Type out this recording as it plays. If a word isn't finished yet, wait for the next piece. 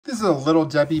This is a Little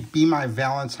Debbie Be My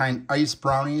Valentine Ice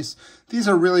Brownies. These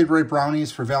are really great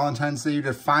brownies for Valentine's Day. You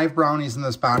get 5 brownies in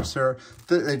this box here.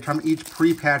 They come each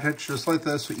pre-packaged just like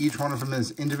this, so each one of them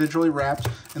is individually wrapped.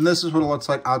 And this is what it looks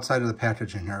like outside of the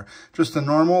packaging here. Just a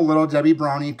normal Little Debbie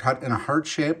brownie cut in a heart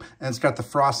shape, and it's got the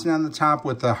frosting on the top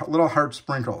with the little heart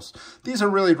sprinkles. These are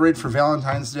really great for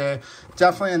Valentine's Day.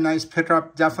 Definitely a nice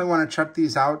pickup. Definitely want to check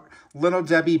these out. Little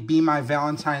Debbie Be My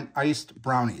Valentine Iced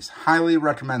Brownies. Highly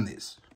recommend these.